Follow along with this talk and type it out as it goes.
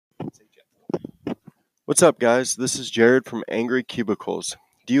What's up, guys? This is Jared from Angry Cubicles.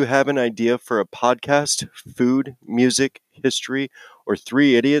 Do you have an idea for a podcast, food, music, history, or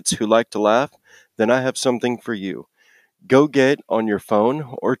three idiots who like to laugh? Then I have something for you. Go get on your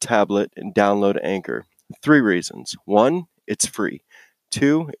phone or tablet and download Anchor. 3 reasons. 1, it's free.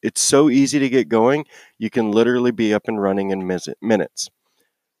 2, it's so easy to get going, you can literally be up and running in minutes.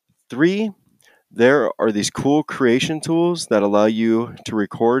 3, there are these cool creation tools that allow you to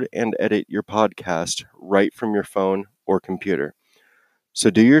record and edit your podcast right from your phone or computer. So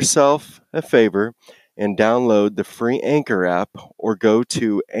do yourself a favor and download the free Anchor app or go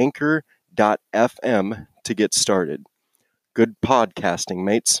to anchor.fm to get started. Good podcasting,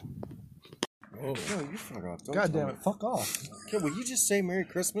 mates. Oh, no, you fuck off. God damn it, fuck off. Okay, will you just say Merry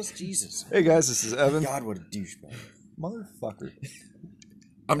Christmas? Jesus. Hey guys, this is Evan. God, what a douchebag. Motherfucker.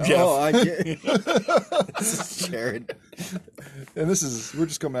 I'm Jeff. Oh, I get This is Jared. And we're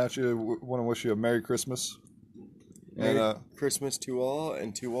just coming at you. Want to wish you a Merry Christmas. Merry Christmas to all,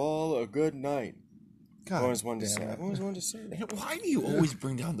 and to all a good night. God, I've always wanted to say that. Why do you always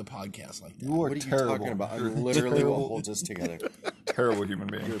bring down the podcast like that? You are What are you terrible. talking about? You're I'm literally terrible, what holds us together. terrible human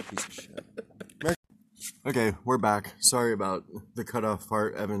You're being. a piece of shit. Okay, we're back. Sorry about the cutoff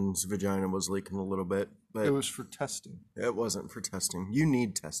part. Evan's vagina was leaking a little bit, but It was for testing. it wasn't for testing. You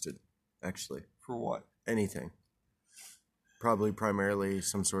need tested, actually. For what? Anything. Probably primarily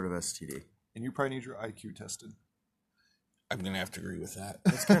some sort of STD. And you probably need your IQ tested. I'm going to have to agree with that.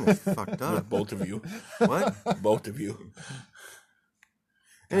 That's kind of fucked up. With both of you. What? Both of you.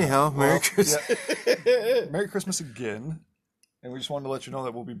 Anyhow, Merry Christmas. Yeah. Merry Christmas again. And we just wanted to let you know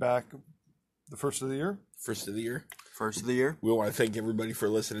that we'll be back the first of the year. First of the year. First of the year. We want to thank everybody for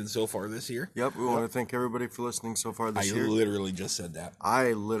listening so far this year. Yep, we want to thank everybody for listening so far this I year. literally just said that.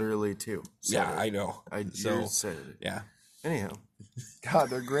 I literally, too. said Yeah, it. I know. I So, just said it. yeah. Anyhow. God,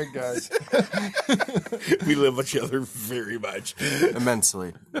 they're great guys. We love each other very much.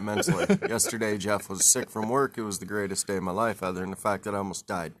 Immensely. Yesterday, Jeff was sick from work. It was the greatest day of my life, other than the fact that I almost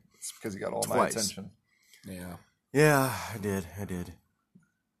died. It's because you got all my Twice. attention. Yeah. Yeah, I did.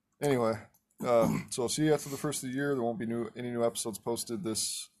 Anyway, so I'll see you after the first of the year. There won't be any new episodes posted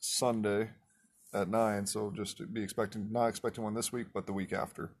this Sunday at 9. So just not expecting one this week, but the week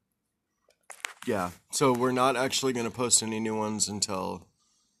after. Yeah, so we're not actually going to post any new ones until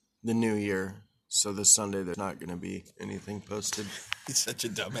the new year. So this Sunday, there's not going to be anything posted. He's such a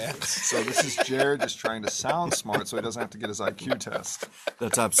dumbass. So this is Jared just trying to sound smart so he doesn't have to get his IQ test.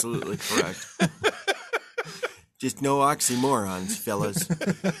 That's absolutely correct. Just no oxymorons, fellas.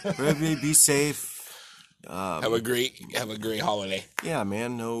 Everybody be safe. Have a great holiday. Yeah,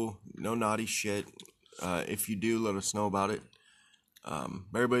 man, no naughty shit. If you do, let us know about it.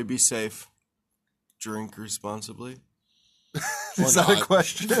 Everybody be safe. Drink responsibly. Is that a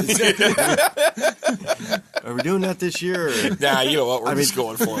question? Are we doing that this year? Or? Nah, you know what? We're just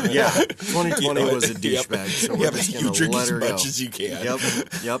going for it. Yeah, 2020 was a douchebag, so we're just you going to drink let as her go. much as you can.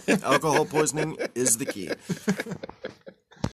 Yep. Alcohol poisoning is the key.